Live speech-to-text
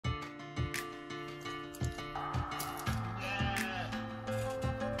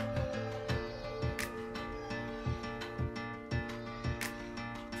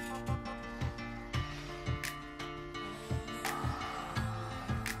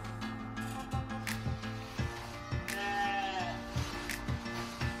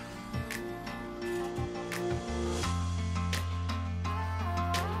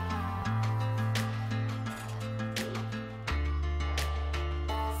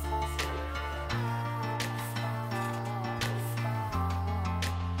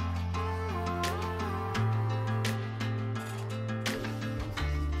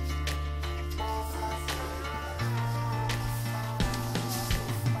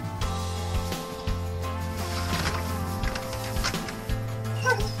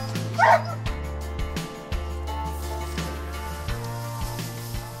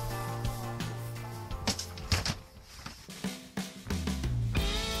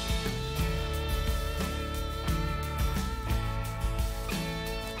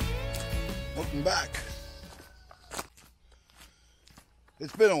I'm back.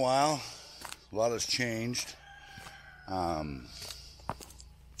 It's been a while. A lot has changed. I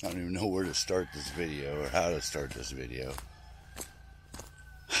don't even know where to start this video or how to start this video.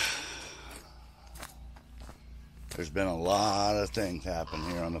 There's been a lot of things happen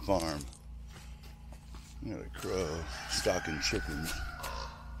here on the farm. Got a crow stalking chickens.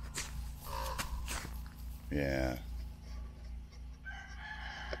 Yeah.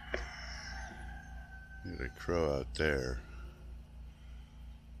 Got a crow out there.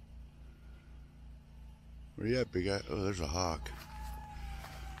 Where you at, big guy? Oh, there's a hawk.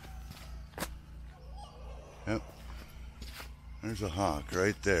 Yep. There's a hawk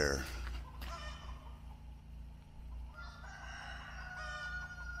right there.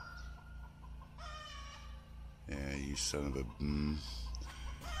 Yeah, you son of a...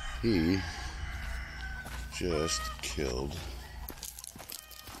 He just killed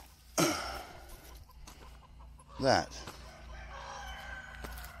that.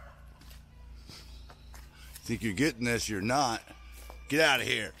 Think you're getting this, you're not. Get out of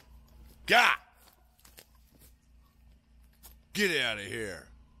here. Gah! Get out of here.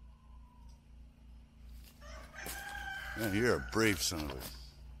 Man, you're a brave son of a...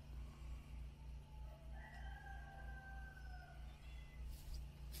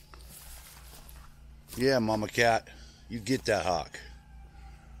 Yeah, Mama Cat, you get that hawk.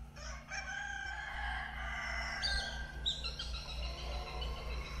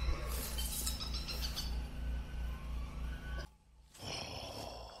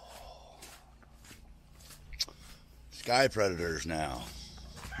 Sky predators now.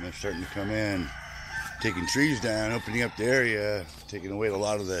 They're starting to come in, taking trees down, opening up the area, taking away a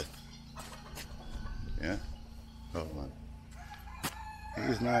lot of the... Yeah? Oh,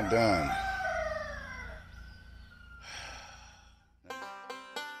 he's not done.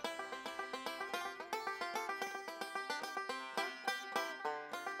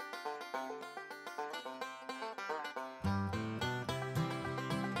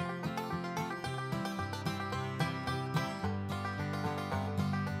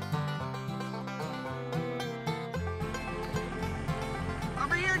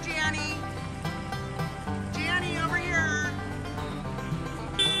 Gianni. Gianni, over here.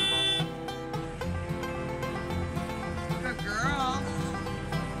 Good girl.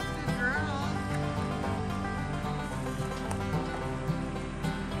 Good girl.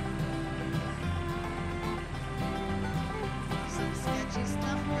 Some sketchy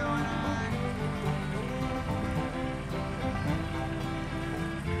stuff going on.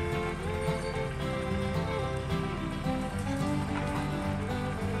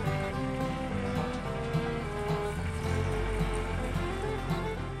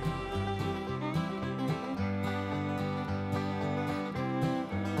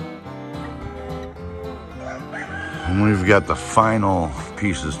 And we've got the final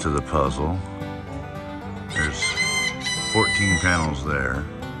pieces to the puzzle. There's 14 panels there,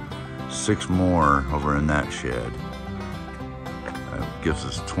 6 more over in that shed. That gives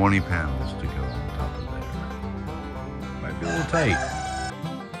us 20 panels to go on top of there. Might be a little tight.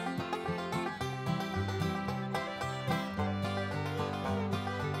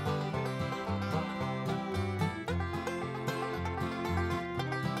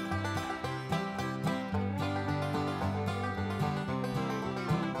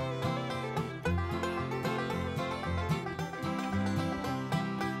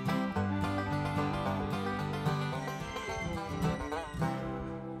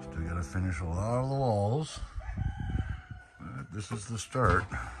 Finish a lot of the walls. This is the start.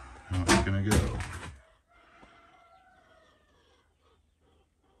 How it's gonna go.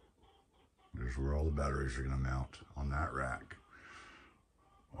 There's where all the batteries are gonna mount on that rack.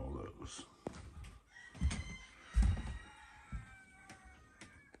 All those.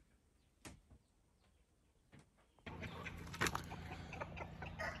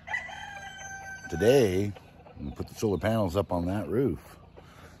 Today, I'm gonna put the solar panels up on that roof.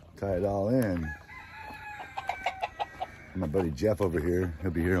 Tie it all in. My buddy Jeff over here, he'll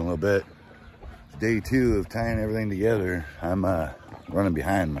be here in a little bit. It's day 2 of tying everything together. I'm running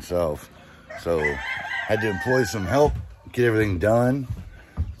behind myself. So had to employ some help, get everything done.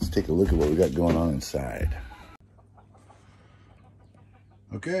 Let's take a look at what we got going on inside.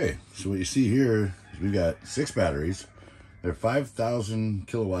 Okay, so what you see here is we've got 6 batteries. They're 5,000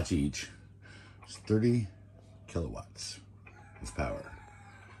 kilowatts each. It's 30 kilowatts is power.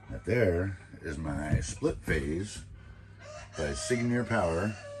 Right there is my split phase by Signier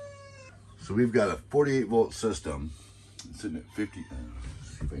Power. So we've got a 48 volt system. It's sitting at 50. Let's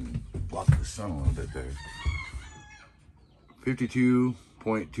see if I can block the sun a little bit there. 52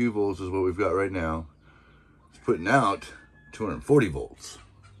 0.2 volts is what we've got right now. It's putting out 240 volts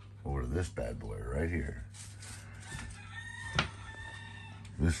over to this bad boy right here.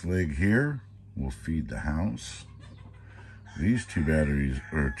 This leg here will feed the house. These two batteries,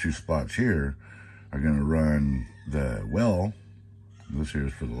 or two spots here, are going to run the well. This here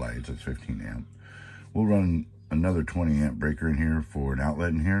is for the lights, that's 15 amp. We'll run another 20 amp breaker in here for an outlet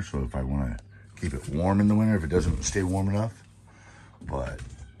in here, so if I want to keep it warm in the winter, if it doesn't stay warm enough. But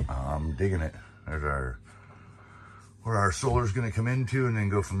I'm digging it. There's where our solar's going to come into, and then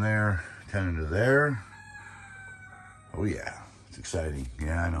go from there, 10 into there. Oh yeah, it's exciting.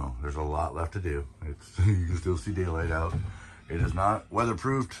 Yeah, I know. There's a lot left to do. You can still see daylight out. It is not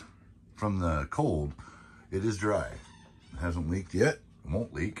weatherproofed from the cold. It is dry. It hasn't leaked yet. It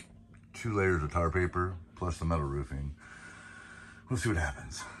won't leak. 2 layers of tar paper plus the metal roofing. We'll see what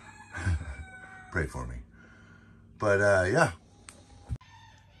happens. Pray for me. But yeah.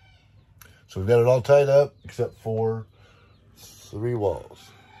 So we've got it all tied up except for 3 walls.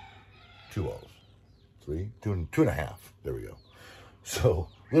 2 walls. 3, 2.5. There we go. So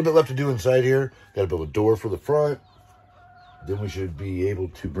a little bit left to do inside here. Got to build a door for the front. Then we should be able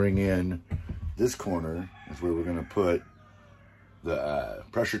to bring in this corner. Is where we're going to put the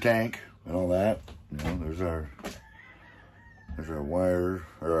pressure tank and all that. You know, there's our wire,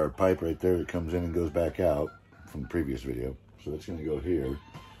 or our pipe right there that comes in and goes back out from the previous video. So that's going to go here.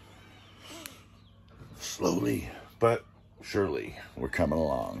 Slowly but surely, we're coming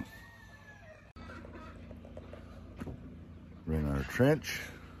along. Ran our trench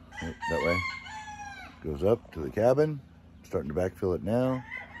right, that way. Goes up to the cabin. Starting to backfill it now.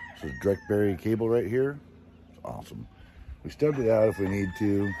 So the direct bury cable right here. It's awesome. We stubbed it out if we need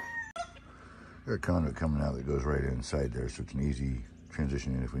to. Got a conduit coming out that goes right inside there, so it's an easy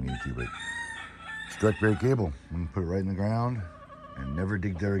transition in if we need to. But it's direct bury cable. We can put it right in the ground and never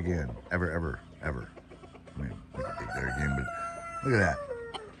dig there again. Ever, ever, ever. I mean, we can dig there again, but look at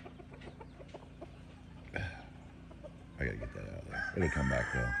that. I gotta get that out of there. It'll come back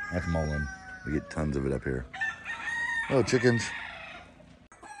though. That's mullein. We get tons of it up here. Oh, chickens.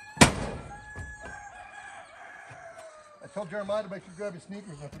 I told Jeremiah to make sure you grab his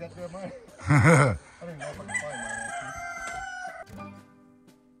sneakers, and I forgot Jeremiah. I don't even know if I can find mine, actually.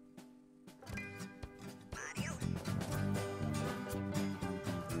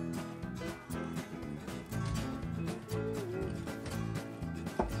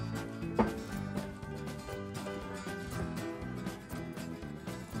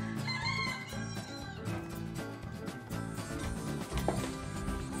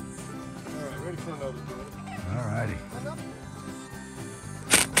 All right, ready for another one. All righty.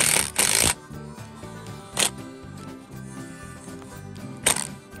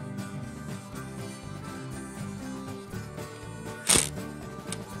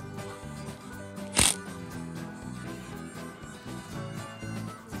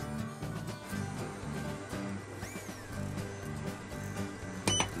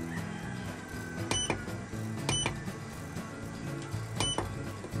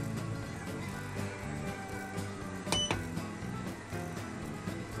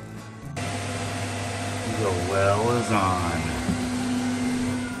 The well is on.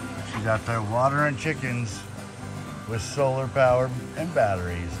 She's out there watering chickens with solar power and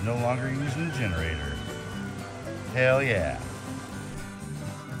batteries, no longer using a generator. Hell yeah.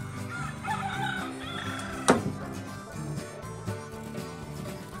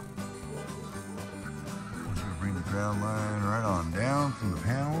 We're gonna bring the ground line right on down from the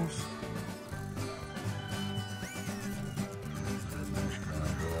panels.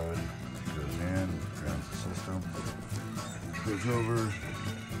 Goes over to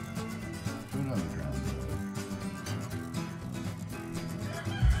another ground road.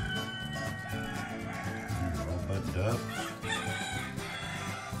 They're all buttoned up.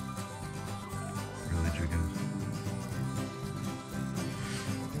 Really, chickens?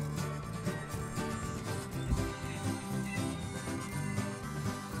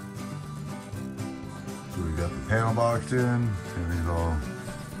 So we got the panel box in. Everything's all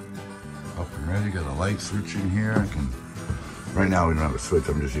up and ready. Got a light switch in here. I can. Right now we don't have a switch,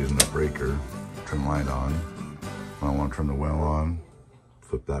 I'm just using the breaker. Turn the light on. When I want to turn the well on,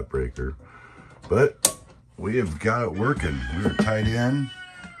 flip that breaker. But we have got it working. We were tied in.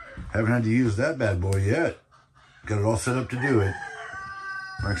 Haven't had to use that bad boy yet. Got it all set up to do it.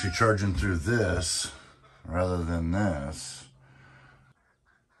 We're actually charging through this rather than this.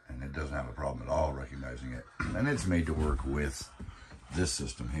 And it doesn't have a problem at all recognizing it. And it's made to work with this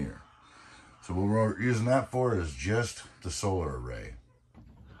system here. So what we're using that for is just the solar array.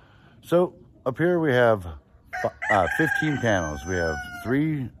 So up here we have 15 panels. We have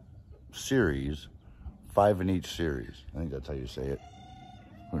 3 series, 5 in each series. I think that's how you say it.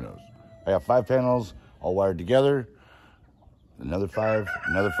 Who knows? I got 5 panels all wired together. Another 5.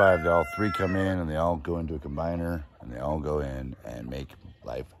 They all 3 come in and they all go into a combiner and they all go in and make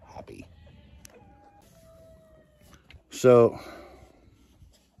life happy. So,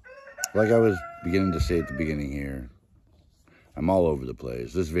 like I was beginning to say at the beginning here, I'm all over the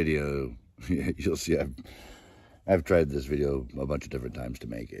place. This video, you'll see I've tried this video a bunch of different times to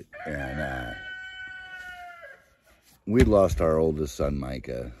make it. And we lost our oldest son,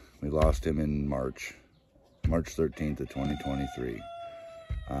 Micah. We lost him in March 13th of 2023.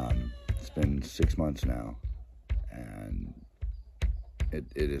 It's been 6 months now, and it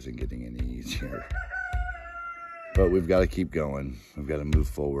isn't getting any easier. But we've got to keep going. We've got to move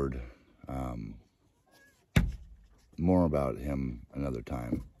forward. More about him another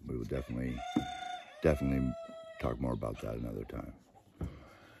time. We will definitely talk more about that another time.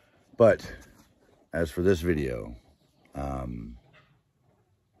 But as for this video,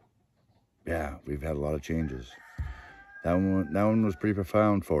 yeah, we've had a lot of changes. That one was pretty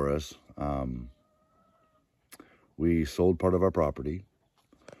profound for us. We sold part of our property.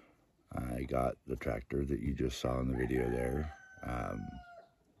 I got the tractor that you just saw in the video there.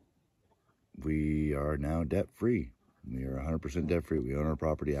 We are now debt-free. We are 100% debt-free. We own our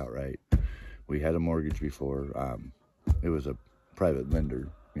property outright. We had a mortgage before. It was a private lender,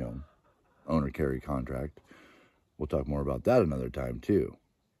 you know, owner-carry contract. We'll talk more about that another time, too.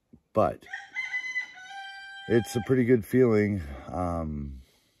 But it's a pretty good feeling.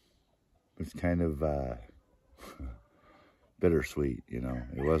 It's kind of bittersweet, you know.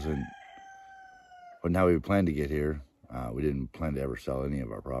 It wasn't... But now we planned to get here. We didn't plan to ever sell any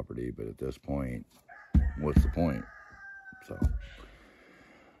of our property, but at this point, what's the point? So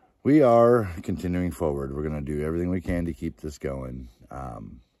we are continuing forward. We're going to do everything we can to keep this going.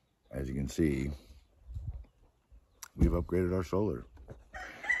 As you can see, we've upgraded our solar.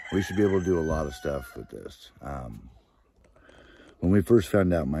 We should be able to do a lot of stuff with this. When we first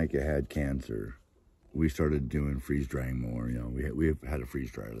found out Micah had cancer, we started doing freeze drying more. You know, we've had a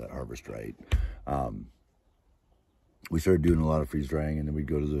freeze dryer, that Harvest Right. We started doing a lot of freeze drying, and then we'd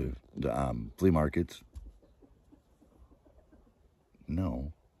go to the flea markets.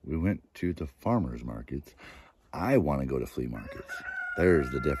 No, we went to the farmers markets. I want to go to flea markets. There's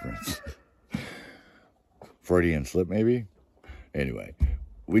the difference. Freudian slip, maybe? Anyway,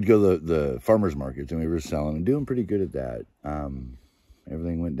 we'd go to the farmers markets, and we were selling and doing pretty good at that.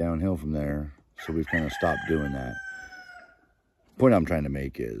 Everything went downhill from there, so we've kind of stopped doing that. The point I'm trying to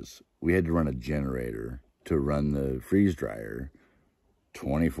make is we had to run a generator to run the freeze dryer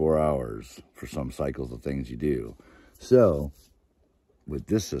 24 hours for some cycles of things you do. So with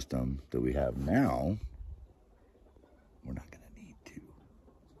this system that we have now, we're not going to need to.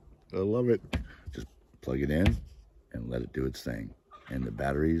 I love it. Just plug it in and let it do its thing. And the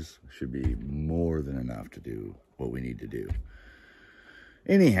batteries should be more than enough to do what we need to do.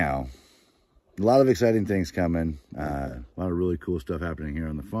 Anyhow, a lot of exciting things coming. A lot of really cool stuff happening here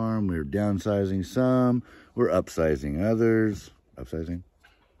on the farm. We're downsizing some. We're upsizing others. Upsizing?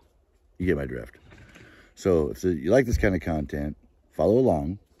 You get my drift. So if you like this kind of content, follow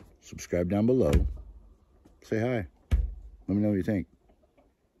along. Subscribe down below. Say hi. Let me know what you think.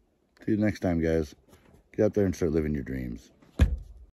 See you next time, guys. Get out there and start living your dreams.